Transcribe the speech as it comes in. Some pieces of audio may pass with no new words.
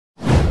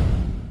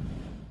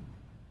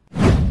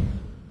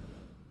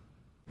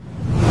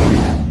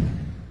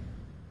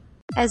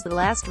As the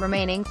last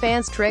remaining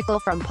fans trickle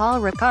from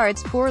Paul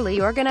Ricard's poorly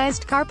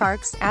organized car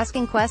parks,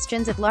 asking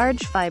questions of large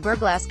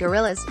fiberglass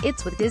gorillas,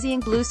 it's with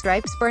dizzying blue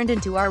stripes burned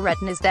into our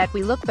retinas that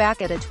we look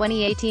back at a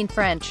 2018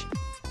 French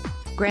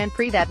Grand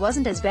Prix that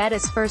wasn't as bad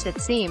as first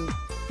it seemed.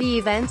 The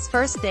event's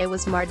first day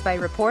was marred by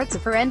reports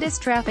of horrendous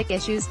traffic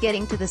issues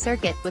getting to the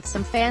circuit, with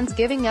some fans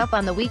giving up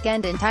on the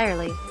weekend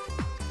entirely.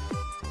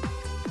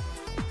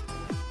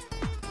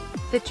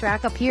 The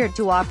track appeared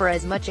to offer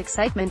as much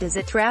excitement as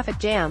a traffic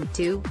jam,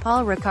 too.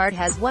 Paul Ricard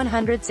has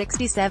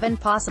 167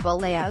 possible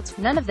layouts,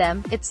 none of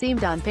them, it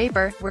seemed on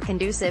paper, were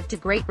conducive to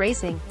great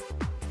racing.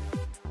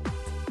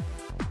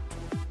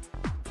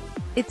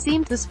 It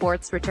seemed the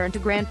sport's return to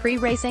Grand Prix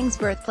racing's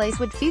birthplace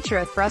would feature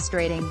a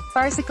frustrating,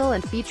 farcical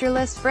and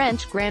featureless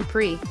French Grand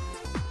Prix.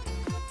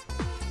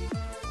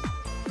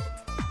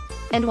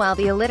 And while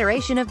the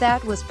alliteration of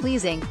that was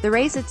pleasing, the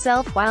race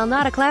itself, while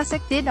not a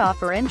classic, did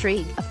offer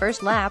intrigue, a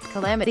first-lap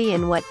calamity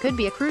in what could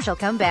be a crucial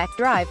comeback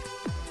drive.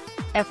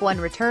 F1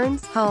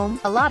 returns home.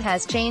 A lot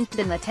has changed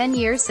in the 10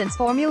 years since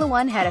Formula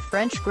One had a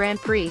French Grand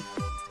Prix.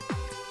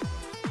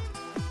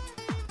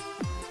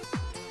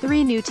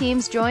 3 new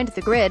teams joined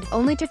the grid,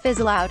 only to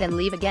fizzle out and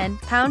leave again,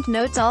 pound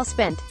notes all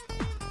spent.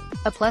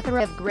 A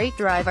plethora of great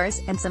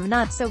drivers, and some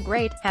not so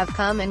great, have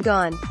come and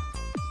gone.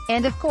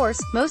 And of course,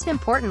 most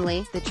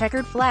importantly, the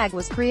checkered flag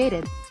was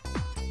created.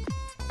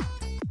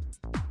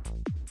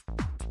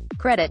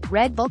 Credit,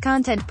 Red Bull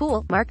Content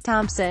Pool, Mark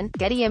Thompson,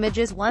 Getty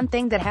Images. One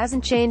thing that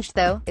hasn't changed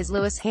though, is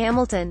Lewis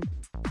Hamilton.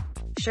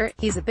 Sure,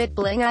 he's a bit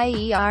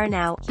bling-ier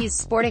now, he's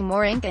sporting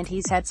more ink and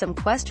he's had some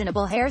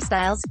questionable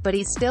hairstyles, but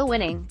he's still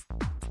winning.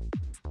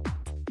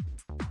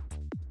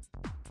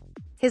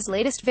 His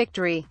latest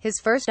victory, his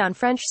first on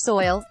French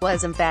soil,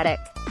 was emphatic.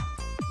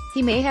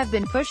 He may have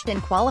been pushed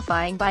in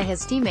qualifying by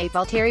his teammate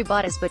Valtteri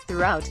Bottas, but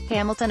throughout,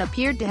 Hamilton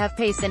appeared to have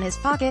pace in his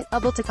pocket,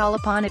 able to call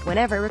upon it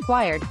whenever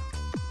required.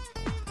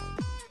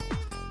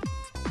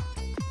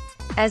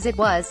 As it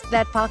was,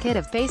 that pocket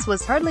of pace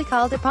was hardly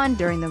called upon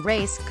during the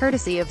race,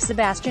 courtesy of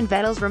Sebastian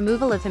Vettel's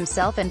removal of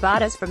himself and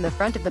Bottas from the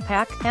front of the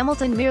pack,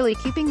 Hamilton merely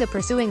keeping the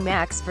pursuing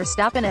Max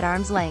Verstappen at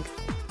arm's length.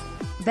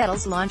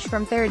 Vettel's launch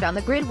from third on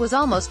the grid was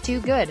almost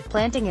too good,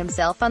 planting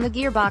himself on the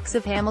gearbox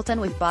of Hamilton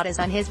with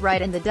Bottas on his right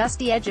and the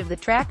dusty edge of the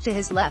track to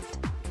his left.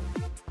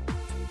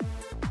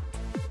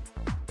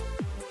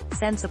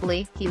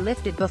 Sensibly, he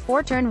lifted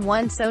before turn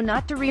 1 so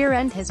not to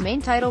rear-end his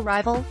main title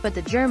rival, but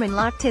the German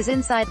locked his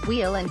inside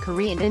wheel and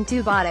careened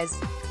into Bottas.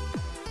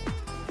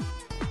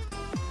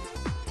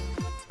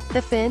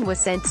 The Finn was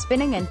sent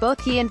spinning and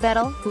both he and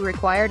Vettel, who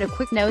required a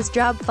quick nose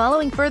job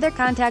following further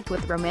contact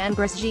with Romain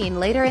Grosjean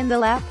later in the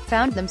lap,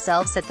 found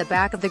themselves at the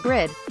back of the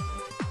grid.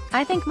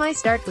 "I think my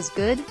start was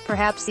good,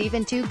 perhaps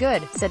even too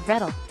good," said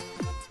Vettel.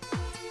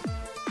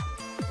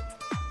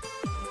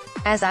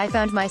 "As I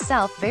found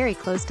myself very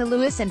close to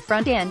Lewis in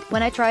front and,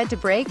 when I tried to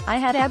brake, I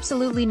had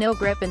absolutely no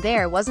grip and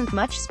there wasn't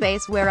much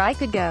space where I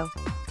could go.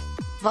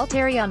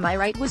 Valtteri on my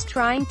right was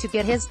trying to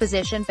get his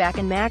position back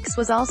and Max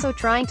was also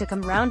trying to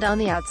come round on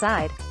the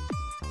outside.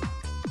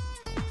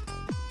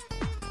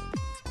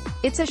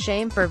 It's a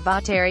shame for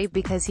Valtteri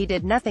because he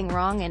did nothing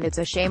wrong and it's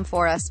a shame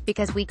for us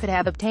because we could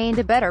have obtained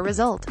a better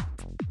result.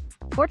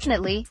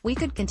 Fortunately, we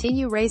could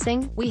continue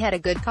racing, we had a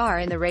good car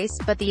in the race,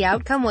 but the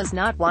outcome was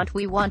not what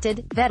we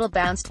wanted." Vettel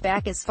bounced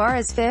back as far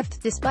as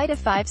 5th, despite a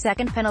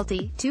 5-second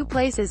penalty, 2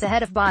 places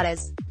ahead of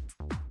Bottas.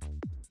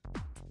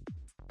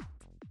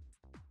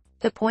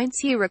 The points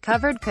he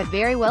recovered could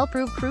very well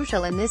prove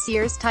crucial in this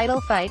year's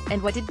title fight,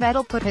 and what did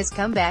Vettel put his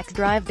comeback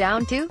drive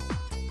down to?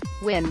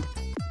 Wind.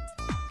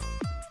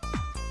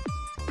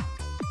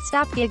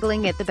 Stop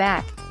giggling at the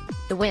back.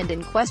 The wind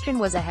in question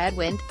was a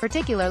headwind,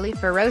 particularly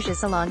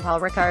ferocious along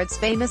Paul Ricard's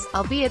famous,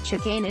 albeit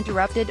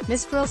chicane-interrupted,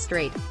 Mistral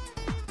Straight.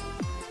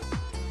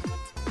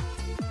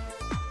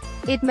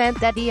 It meant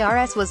that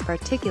DRS was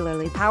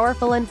particularly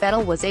powerful and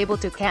Vettel was able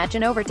to catch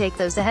and overtake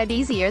those ahead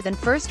easier than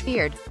first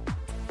feared.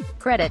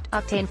 Credit,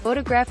 Octane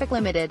Photographic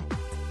Limited.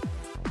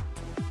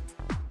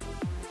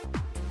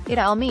 It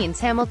all means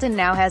Hamilton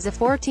now has a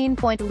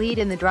 14-point lead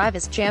in the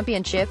Drivers'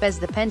 Championship as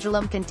the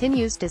pendulum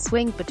continues to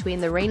swing between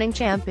the reigning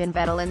champion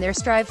Vettel and their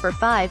strive for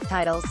 5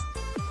 titles.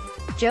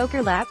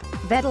 Joker lap.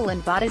 Vettel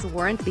and Bottas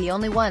weren't the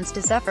only ones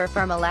to suffer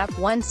from a lap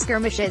 1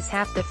 skirmish as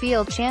half the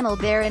field channeled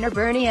their inner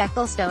Bernie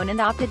Ecclestone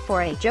and opted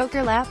for a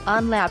Joker lap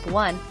on lap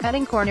 1,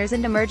 cutting corners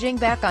and emerging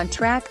back on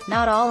track,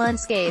 not all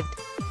unscathed.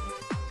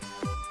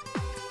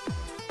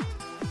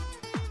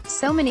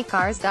 So many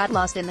cars got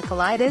lost in the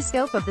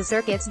kaleidoscope of the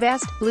circuit's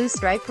vast,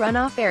 blue-striped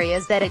runoff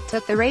areas that it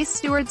took the race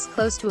stewards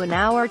close to an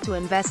hour to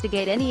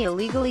investigate any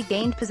illegally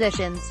gained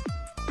positions.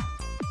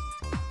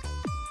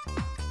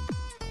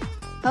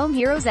 Home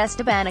heroes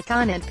Esteban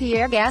Ocon and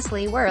Pierre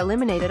Gasly were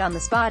eliminated on the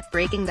spot,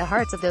 breaking the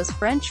hearts of those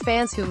French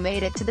fans who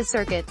made it to the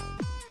circuit.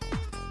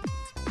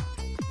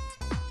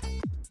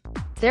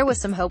 There was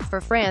some hope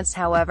for France,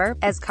 however,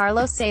 as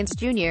Carlos Sainz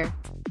Jr.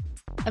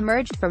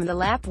 emerged from the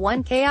lap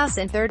 1 chaos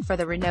in third for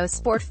the Renault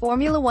Sport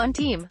Formula One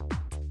team.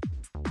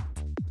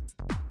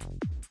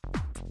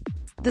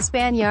 The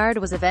Spaniard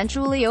was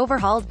eventually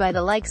overhauled by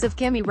the likes of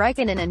Kimi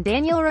Räikkönen and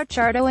Daniel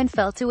Ricciardo and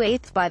fell to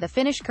 8th by the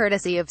finish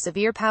courtesy of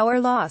severe power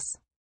loss.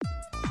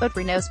 But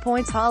Renault's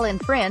points haul in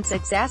France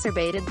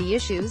exacerbated the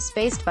issues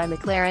faced by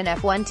McLaren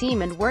F1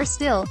 team and worse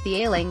still,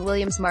 the ailing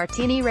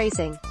Williams-Martini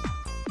Racing.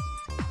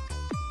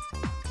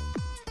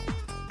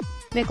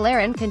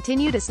 McLaren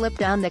continued to slip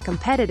down the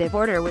competitive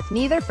order with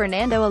neither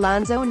Fernando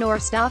Alonso nor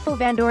Stoffel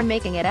Vandoorne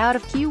making it out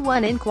of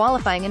Q1 in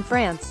qualifying in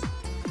France.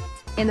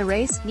 In the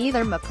race,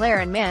 neither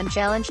McLaren man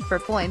challenged for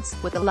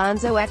points, with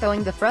Alonso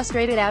echoing the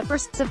frustrated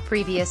outbursts of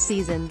previous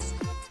seasons.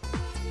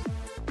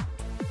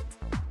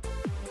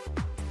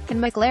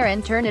 Can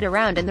McLaren turn it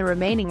around in the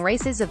remaining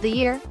races of the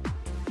year?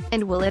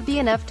 And will it be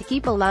enough to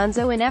keep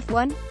Alonso in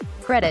F1?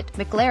 Credit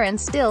McLaren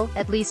still,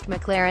 at least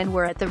McLaren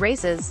were at the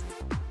races.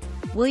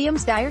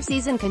 Williams' dire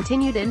season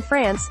continued in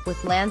France,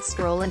 with Lance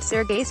Stroll and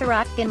Sergei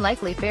Sirotkin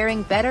likely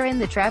faring better in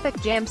the traffic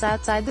jams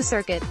outside the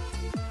circuit.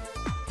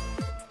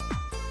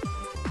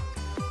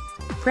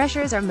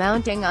 Pressures are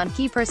mounting on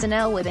key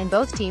personnel within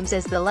both teams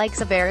as the likes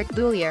of Eric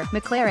Boulier,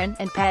 McLaren,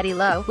 and Paddy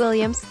Lowe,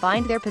 Williams,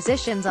 find their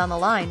positions on the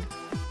line.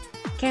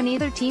 Can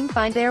either team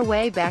find their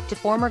way back to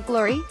former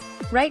glory?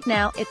 Right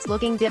now, it's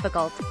looking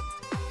difficult.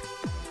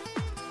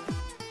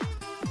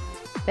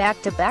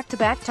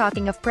 Back-to-back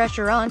talking of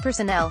pressure on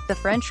personnel, the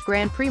French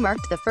Grand Prix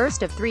marked the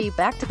first of 3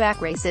 back-to-back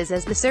races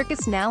as the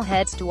circus now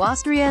heads to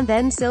Austria and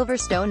then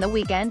Silverstone the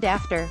weekend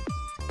after.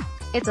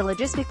 It's a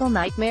logistical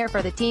nightmare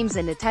for the teams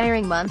and a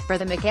tiring month for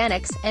the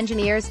mechanics,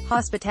 engineers,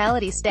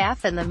 hospitality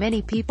staff and the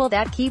many people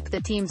that keep the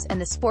teams and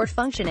the sport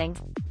functioning.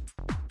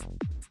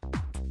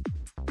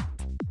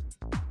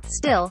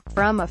 Still,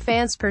 from a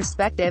fan's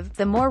perspective,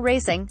 the more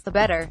racing, the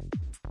better.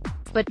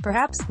 But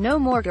perhaps, no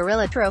more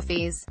gorilla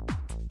trophies.